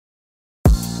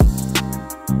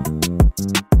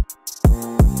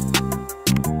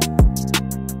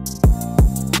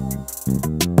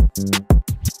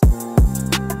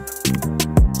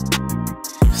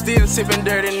sipping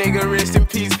dirty, nigga, rest in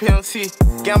peace, Pimp C.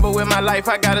 Gamble with my life,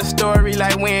 I got a story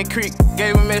like Wind Creek.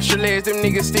 Gave them extra legs, them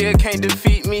niggas still can't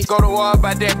defeat me. Go to war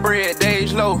by that bread,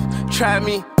 Dage Loaf, try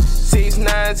me. 6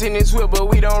 9s in this whip, but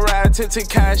we don't ride to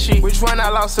Takashi. Which one I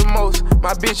lost the most?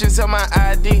 My bitches on my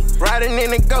ID. Riding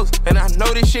in a ghost, and I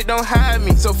know this shit don't hide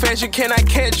me. So fast you cannot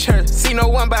catch her, see no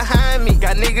one behind me.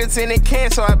 Got niggas in the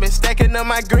can, so I been stacking up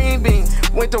my green beans.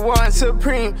 Went to war in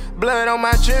Supreme, blood on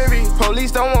my jury.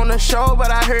 Police don't want to show,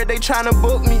 but I heard they tryna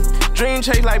book me. Dream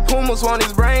chase like Pumas, want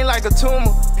his brain like a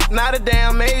tumor. Not a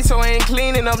damn maid, so I ain't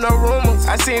cleaning up no rumors.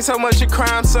 I seen so much of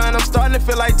crime, son, I'm starting to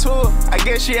feel like tour. I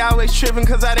guess she always tripping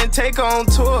cause I didn't take her on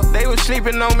tour. They was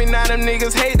sleeping on me, now them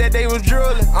niggas hate that they was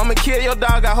drooling. I'ma kill your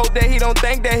dog, I hope that he don't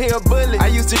think that he a bully. I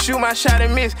used to shoot my shot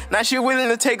and miss, now she willing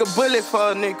to take a bullet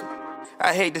for a nigga.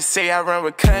 I hate to say I run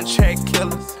with contract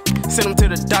killers. Send them to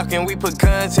the dock and we put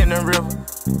guns in the river.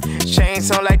 Chains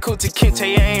on like Kuta Kinte,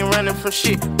 I ain't running from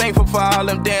shit. Thankful for all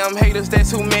them damn haters,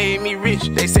 that's who made me rich.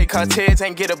 They say Cortez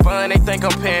ain't get a bun, they think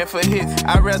I'm paying for hits.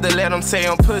 I'd rather let them say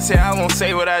I'm pussy, I won't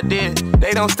say what I did.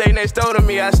 They don't stay next door to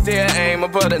me, I still aim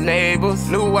above the neighbors.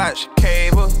 New watch,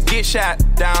 cable, get shot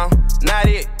down, not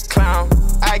it, clown.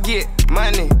 I get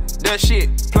money, the shit,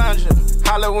 plunger,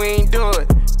 Halloween do it.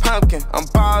 Pumpkin, I'm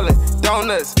ballin',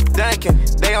 donuts, dunkin',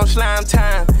 they on slime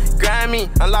time. Grind me,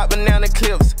 unlock banana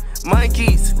clips,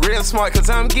 monkeys, real smart cause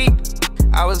I'm geek.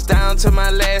 I was down to my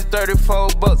last 34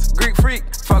 bucks, Greek freak.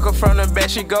 Fuck her from the back,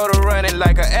 she go to running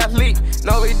like an athlete.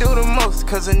 No, we do the most,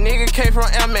 cause a nigga came from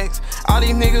MX. All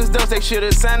these niggas dope, they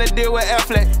should've signed a deal with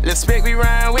Affleck. Respect we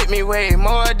ride with me way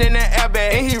more than an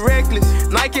airbag. And he reckless,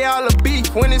 Nike all the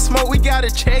beef, when it smoke we gotta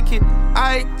check it.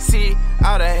 I see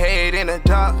all the hate in the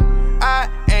dark, I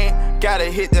ain't gotta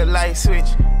hit the light switch.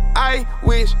 I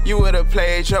wish you would've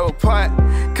played your part,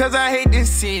 cause I hate to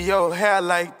see your hair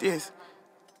like this.